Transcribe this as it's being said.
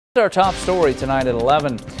Our top story tonight at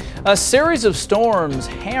 11. A series of storms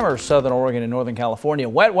hammer southern Oregon and northern California.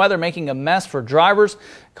 Wet weather making a mess for drivers,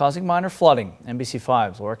 causing minor flooding.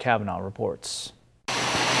 NBC5's Laura Kavanaugh reports.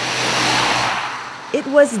 It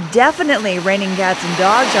was definitely raining cats and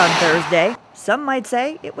dogs on Thursday. Some might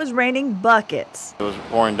say it was raining buckets. It was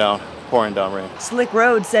pouring down rain. Slick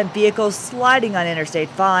roads sent vehicles sliding on Interstate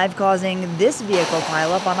 5, causing this vehicle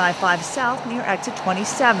pileup on I-5 South near exit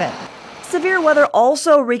 27. Severe weather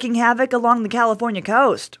also wreaking havoc along the California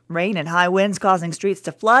coast. Rain and high winds causing streets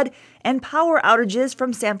to flood and power outages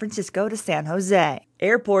from San Francisco to San Jose.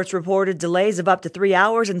 Airports reported delays of up to 3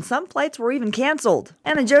 hours and some flights were even canceled.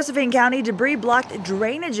 And in Josephine County, debris blocked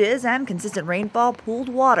drainages and consistent rainfall pooled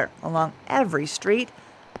water along every street.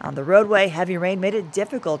 On the roadway, heavy rain made it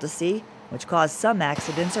difficult to see, which caused some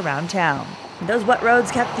accidents around town. Those wet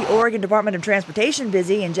roads kept the Oregon Department of Transportation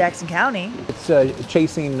busy in Jackson County. It's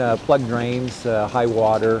chasing plug drains, high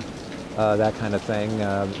water, that kind of thing.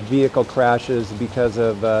 Vehicle crashes because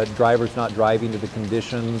of drivers not driving to the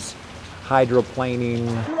conditions, hydroplaning.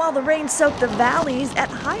 And while the rain soaked the valleys, at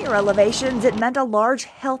higher elevations, it meant a large,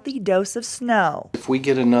 healthy dose of snow. If we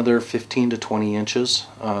get another 15 to 20 inches,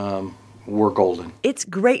 we're golden. It's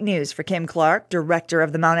great news for Kim Clark, director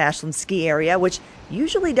of the Mount Ashland ski area, which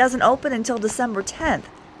usually doesn't open until December 10th,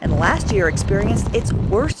 and last year experienced its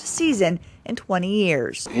worst season in 20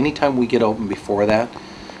 years. Anytime we get open before that,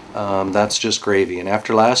 that's just gravy. And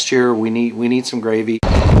after last year, we need some gravy.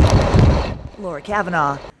 Laura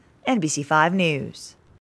Kavanaugh, NBC5 News.